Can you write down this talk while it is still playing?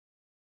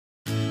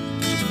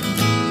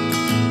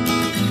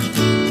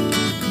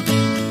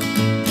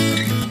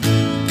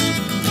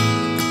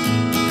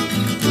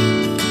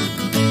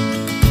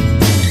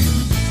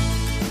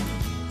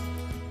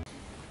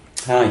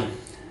Hi,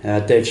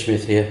 Dave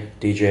Smith here,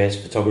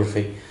 DJS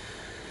Photography.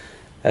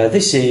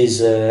 This is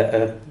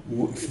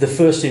the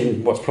first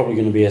in what's probably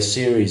going to be a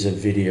series of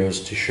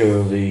videos to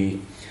show the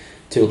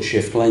tilt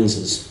shift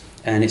lenses,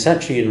 and it's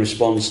actually in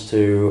response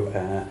to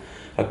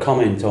a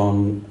comment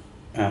on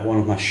one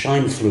of my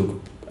Scheimpflug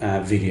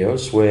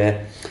videos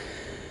where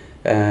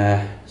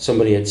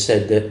somebody had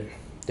said that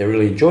they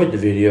really enjoyed the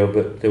video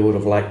but they would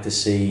have liked to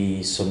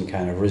see some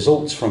kind of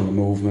results from the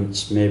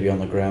movements, maybe on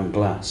the ground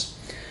glass.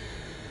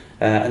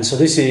 And so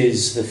this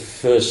is the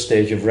first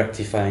stage of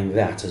rectifying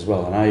that as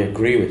well, and I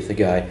agree with the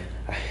guy.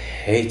 I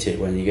hate it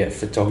when you get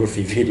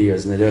photography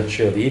videos and they don't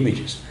show the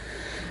images.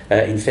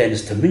 In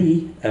fairness to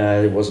me,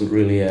 there wasn't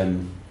really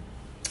an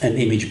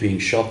image being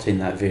shot in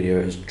that video.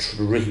 It was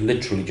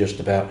literally just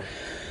about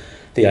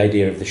the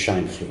idea of the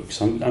Scheimpflug.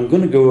 So I'm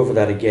going to go over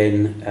that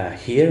again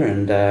here,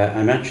 and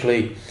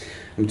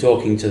I'm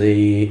talking to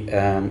the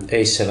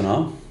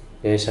A7R,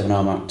 the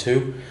A7R Mark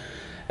II.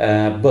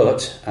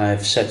 But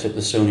I've set up the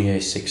Sony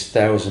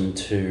a6000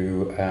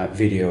 to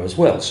video as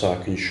well, so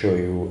I can show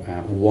you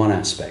one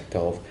aspect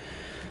of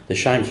the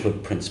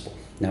Scheimpflug Principle.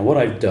 Now what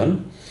I've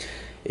done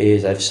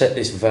is I've set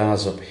this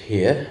vase up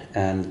here,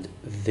 and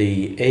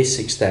the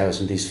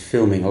a6000 is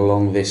filming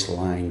along this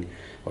line.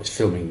 Well, it's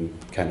filming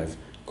kind of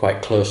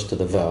quite close to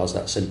the vase.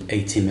 That's an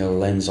 80mm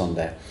lens on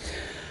there.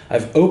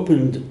 I've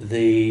opened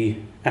the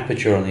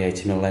aperture on the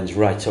 80mm lens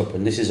right up,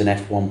 and this is an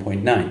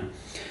f1.9.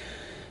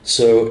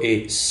 So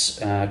it's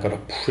got a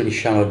pretty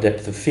shallow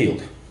depth of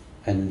field,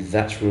 and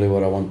that's really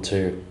what I want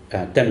to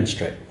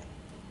demonstrate.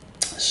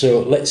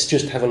 So let's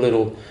just have a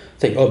little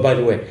think. Oh, by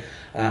the way,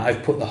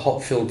 I've put the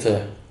hot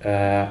filter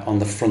on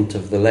the front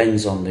of the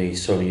lens on the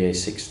Sony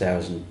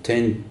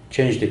a6000,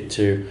 changed it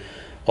to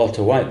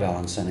auto white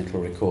balance, and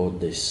it'll record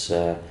this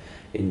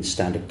in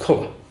standard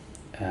colour.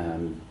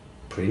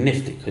 Pretty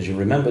nifty, because you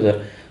remember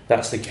that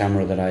that's the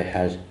camera that I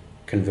had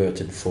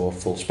converted for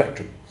full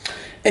spectrum.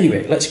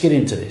 Anyway, let's get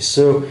into this.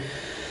 So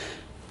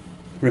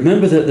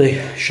remember that the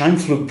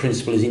Scheimpflug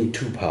principle is in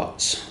two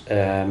parts.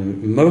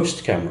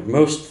 Most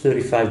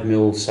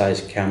 35mm size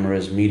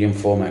cameras, medium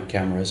format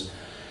cameras,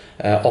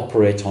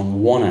 operate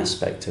on one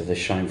aspect of the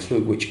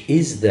Scheimpflug, which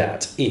is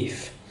that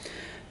if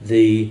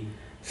the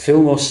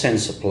film or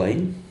sensor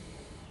plane,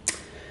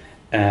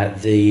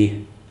 the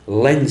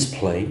lens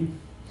plane,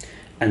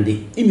 and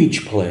the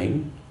image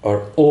plane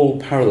are all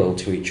parallel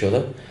to each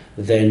other,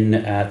 then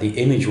the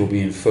image will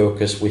be in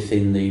focus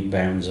within the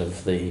bounds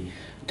of the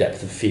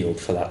depth of field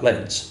for that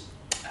lens.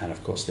 And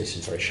of course this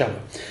is very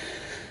shallow.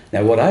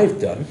 Now what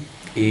I've done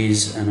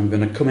is, and I'm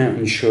going to come out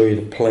and show you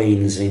the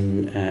planes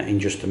in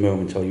just a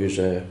moment. I'll use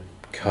a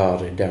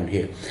card down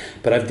here.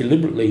 But I've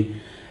deliberately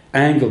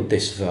angled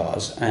this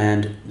vase,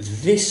 and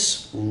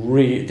this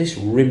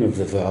rim of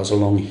the vase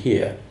along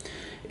here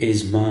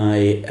is my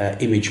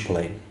image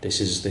plane.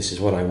 This is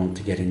what I want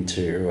to get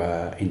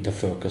into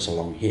focus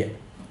along here.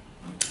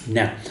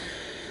 Now,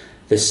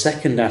 the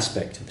second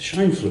aspect of the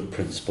Scheimpflug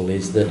principle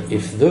is that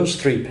if those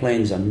three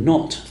planes are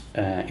not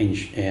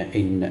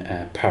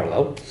in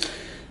parallel,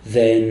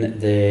 then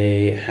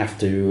they have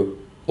to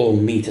all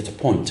meet at a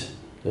point.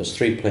 Those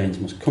three planes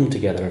must come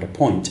together at a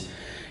point,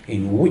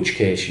 in which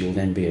case you'll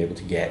then be able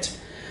to get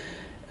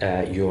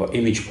your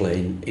image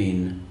plane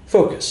in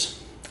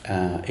focus.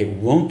 It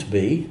won't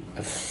be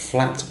a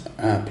flat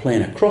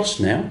plane across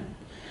now.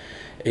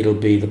 It'll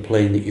be the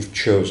plane that you've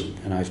chosen,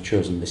 and I've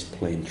chosen this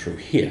plane through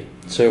here.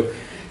 So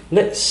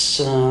let's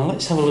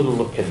have a little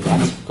look at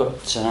that. I've got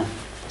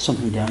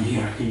something down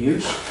here I can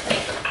use.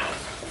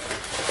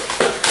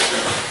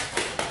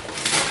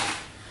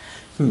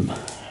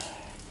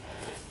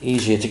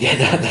 Easier to get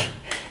that.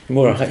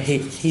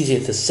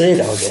 Easier to say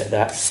that I'll get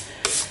that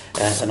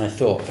than I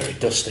thought. Very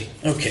dusty.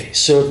 Okay,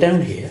 so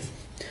down here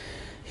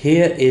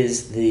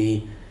is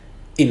the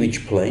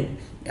image plane,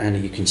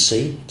 and you can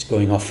see it's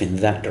going off in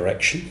that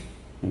direction.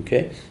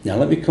 Okay, now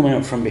let me come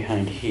out from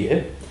behind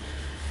here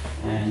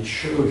and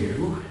show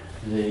you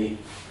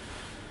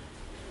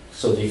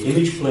so the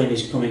image plane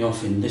is coming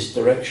off in this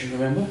direction,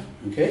 remember?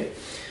 Okay,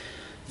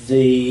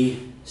 the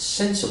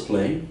sensor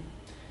plane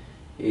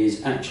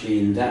is actually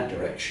in that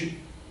direction.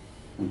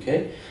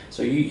 Okay,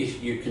 so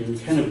you can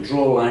kind of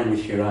draw a line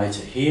with your eye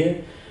to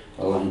here,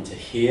 a line to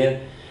here,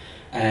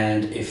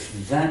 and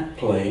if that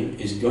plane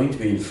is going to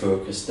be in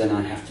focus, then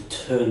I have to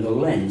turn the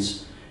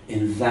lens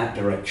in that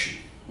direction.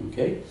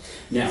 Okay,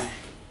 now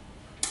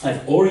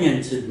I've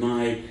oriented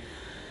my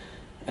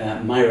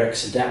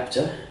Myrex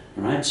adapter,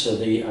 right? So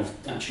I've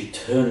actually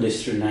turned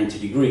this through 90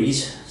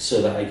 degrees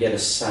so that I get a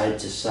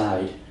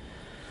side-to-side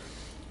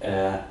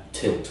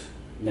tilt.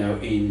 Now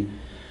in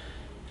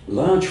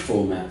large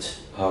format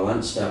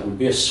parlance, that would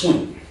be a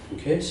swing.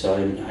 Okay, so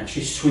I'm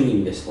actually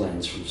swinging this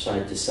lens from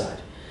side to side,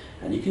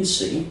 and you can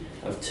see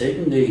I've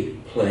taken the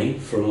plane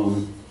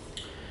from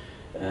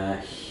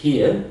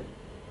here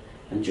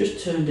and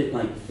just turned it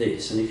like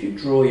this, and if you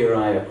draw your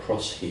eye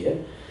across here,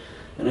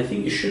 then I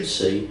think you should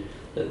see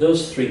that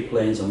those three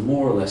planes are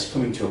more or less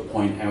coming to a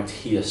point out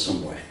here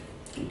somewhere.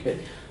 Okay,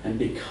 and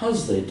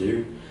because they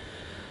do,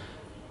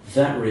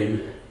 that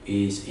rim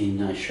is in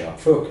nice sharp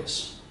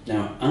focus.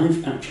 Now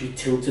I've actually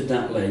tilted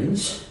that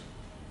lens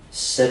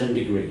 7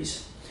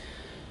 degrees.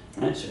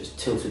 Right, so it's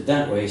tilted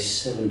that way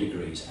 7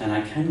 degrees, and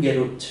I can get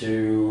up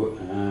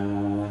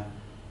to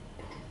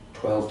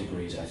 12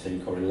 degrees, I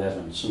think, or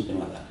 11, something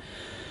like that.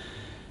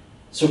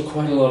 So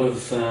quite a lot of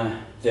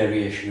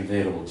variation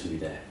available to me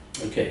there.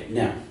 Okay,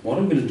 now what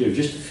I'm going to do,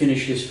 just to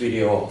finish this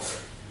video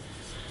off,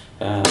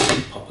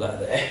 pop that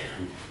there.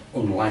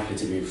 Unlikely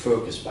to be in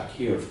focus back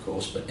here, of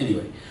course, but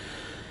anyway,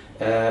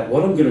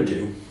 what I'm going to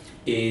do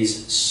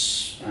is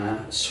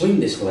swing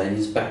this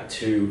lens back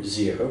to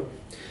 0.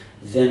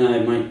 Then I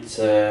might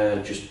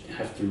just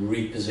have to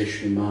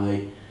reposition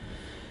my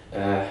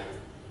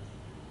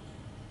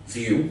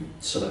view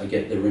so that I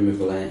get the rim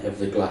of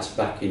the glass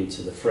back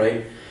into the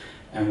frame.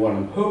 And what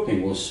I'm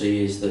hoping we'll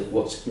see is that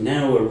what's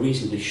now a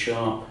reasonably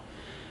sharp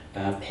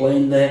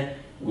plane there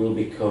will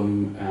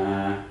become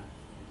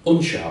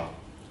unsharp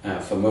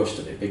for most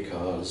of it,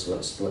 because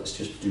let's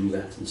just do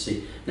that and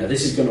see. Now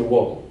this is going to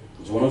wobble.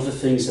 It's one of the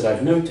things that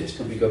I've noticed.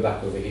 Let me go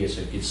back over here so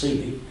you can see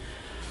me.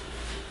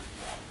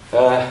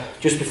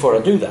 Just before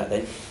I do that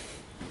then,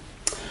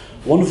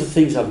 one of the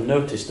things I've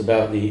noticed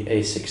about the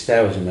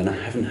A6000, and I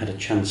haven't had a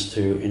chance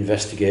to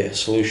investigate a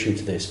solution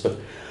to this, but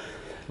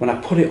when I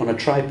put it on a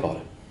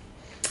tripod,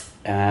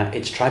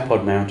 its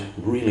tripod mount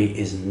really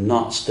is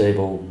not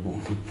stable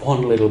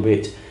one little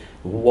bit.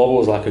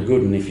 Wobbles like a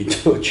good one if you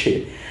touch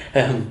it.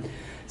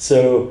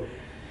 So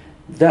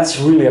that's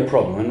really a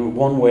problem, and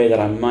one way that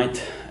I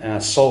might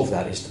solve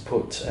that is to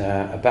put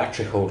a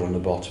battery holder on the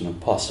bottom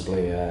and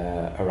possibly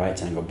a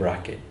right angle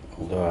bracket,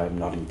 although I'm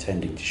not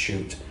intending to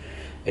shoot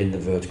in the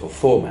vertical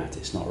format.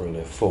 It's not really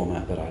a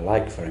format that I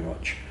like very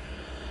much.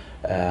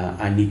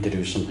 I need to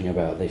do something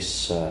about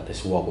this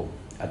this wobble.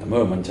 At the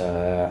moment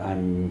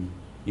I'm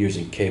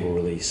using cable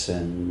release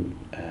and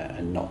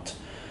not,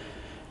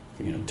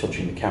 you know,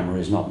 touching the camera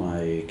is not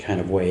my kind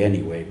of way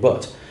anyway,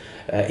 but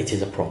it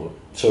is a problem.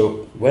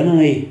 So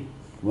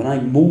when I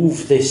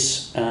move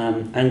this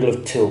angle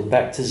of tilt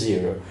back to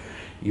 0,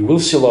 you will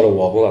see a lot of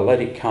wobble. I'll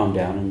let it calm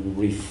down and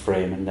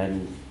reframe and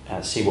then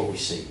see what we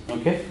see.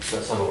 Okay, so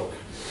let's have a look.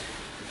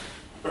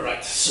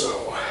 Right,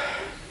 so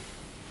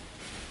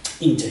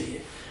into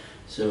here.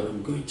 So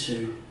I'm going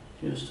to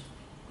just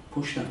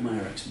push that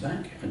Myrex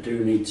back. I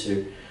do need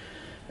to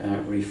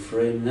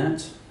reframe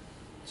that.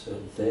 So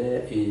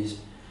there is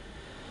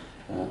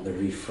the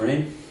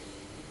reframe.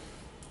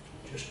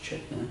 Just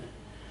check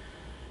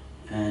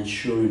that. And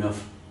sure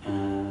enough,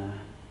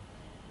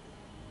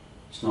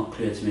 it's not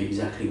clear to me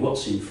exactly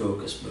what's in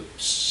focus, but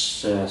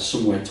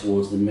somewhere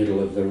towards the middle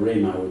of the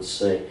rim, I would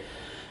say,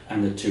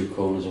 and the two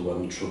corners are well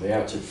and truly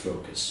out of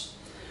focus.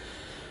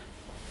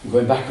 I'm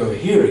going back over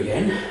here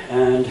again,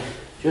 and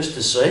just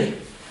to say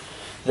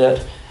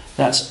that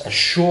that's a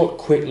short,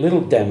 quick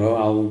little demo.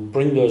 I'll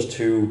bring those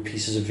two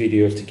pieces of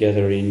video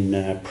together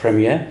in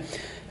Premiere,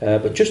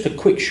 but just a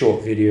quick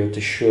short video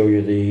to show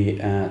you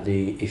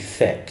the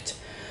effect.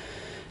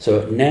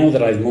 So now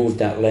that I've moved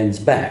that lens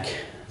back,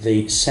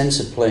 the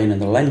sensor plane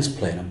and the lens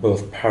plane are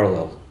both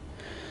parallel.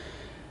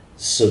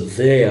 So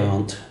they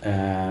aren't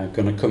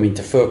going to come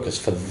into focus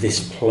for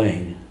this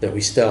plane that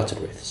we started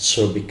with.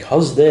 So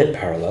because they're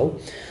parallel,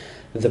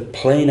 the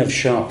plane of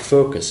sharp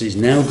focus is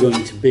now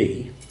going to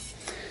be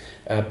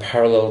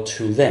parallel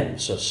to them,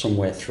 so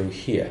somewhere through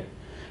here.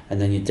 And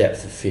then your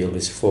depth of field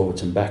is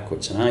forwards and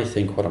backwards. And I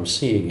think what I'm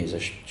seeing is a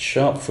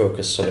sharp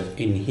focus sort of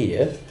in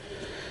here.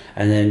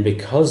 And then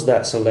because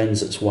that's a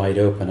lens that's wide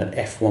open at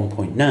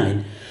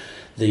f1.9,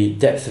 the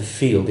depth of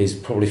field is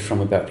probably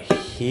from about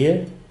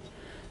here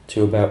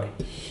to about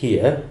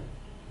here,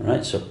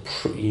 right? So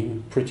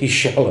pretty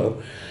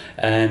shallow,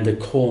 and the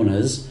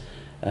corners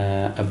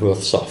are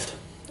both soft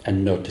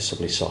and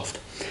noticeably soft.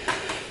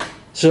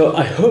 So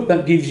I hope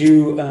that gives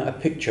you a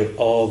picture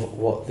of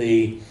what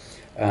the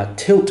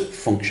tilt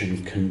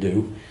function can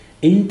do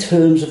in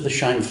terms of the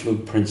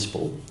Scheimpflug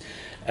principle.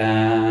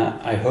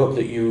 I hope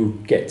that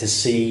you get to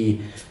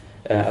see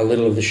a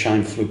little of the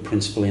Scheimpflug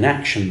principle in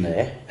action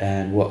there,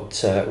 and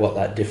what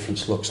that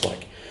difference looks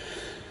like.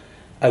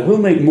 I will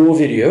make more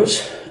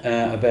videos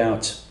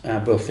about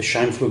both the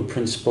Scheimpflug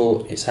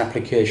principle, its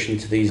application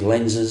to these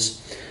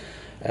lenses,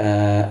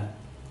 and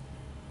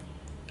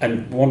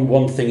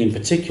one thing in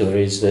particular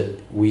is that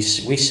we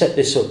set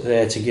this up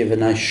there to give a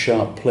nice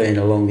sharp plane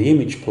along the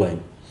image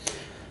plane.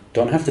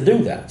 Don't have to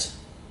do that.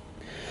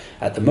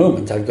 At the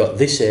moment I've got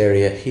this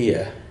area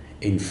here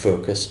in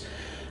focus.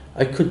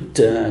 I could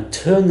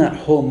turn that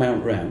whole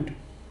mount round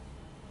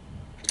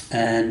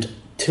and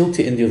tilt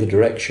it in the other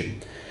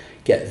direction,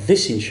 get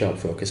this in sharp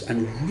focus,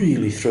 and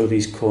really throw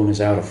these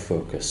corners out of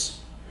focus,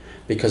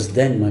 because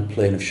then my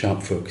plane of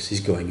sharp focus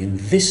is going in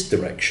this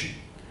direction.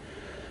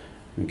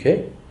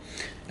 Okay,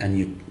 and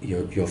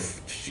your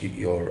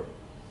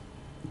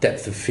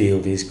depth of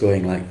field is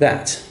going like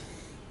that.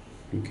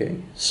 Okay,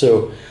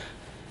 so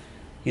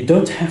you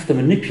don't have to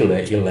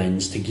manipulate your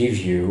lens to give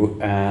you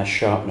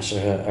sharpness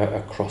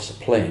across a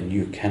plane.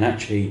 You can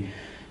actually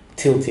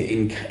tilt it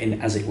in,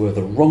 as it were,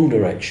 the wrong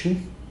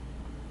direction,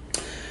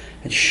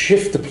 and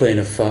shift the plane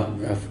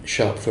of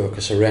sharp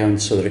focus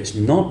around so that it's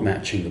not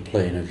matching the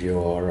plane of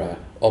your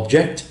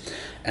object,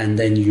 and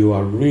then you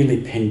are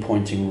really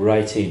pinpointing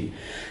right in.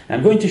 And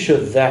I'm going to show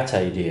that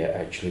idea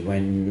actually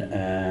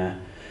when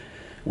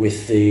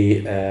with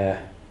the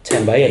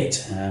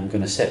 10x8. I'm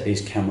going to set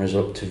these cameras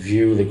up to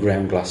view the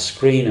ground glass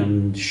screen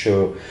and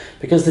show,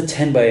 because the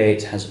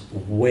 10x8 has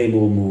way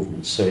more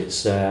movement, so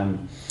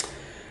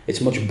it's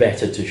much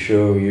better to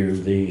show you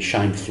the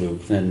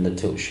Scheimpflug than the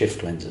tilt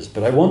shift lenses.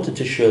 But I wanted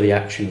to show the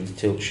action of the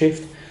tilt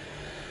shift,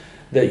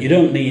 that you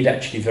don't need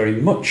actually very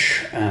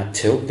much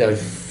tilt.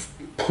 I've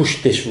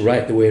pushed this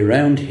right the way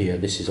around here.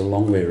 This is a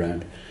long way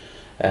around.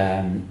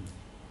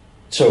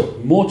 So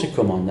more to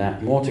come on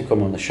that, more to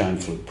come on the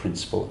Scheimpflug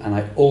principle, and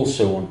I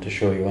also want to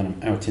show you when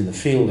I'm out in the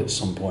field at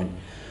some point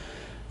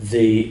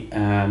the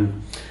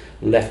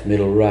left,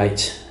 middle,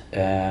 right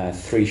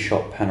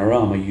 3-shot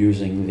panorama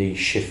using the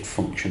shift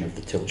function of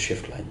the tilt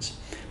shift lens.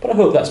 But I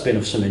hope that's been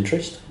of some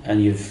interest,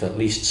 and you've at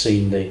least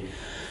seen the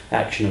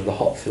action of the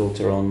hot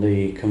filter on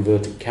the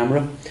converted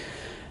camera,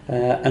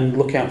 and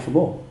look out for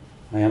more.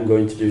 I am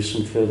going to do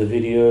some further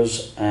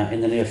videos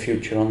in the near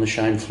future on the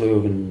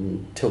Scheimpflug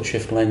and tilt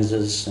shift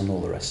lenses and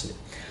all the rest of it.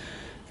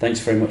 Thanks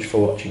very much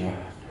for watching. I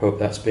hope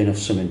that's been of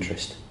some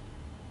interest.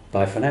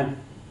 Bye for now.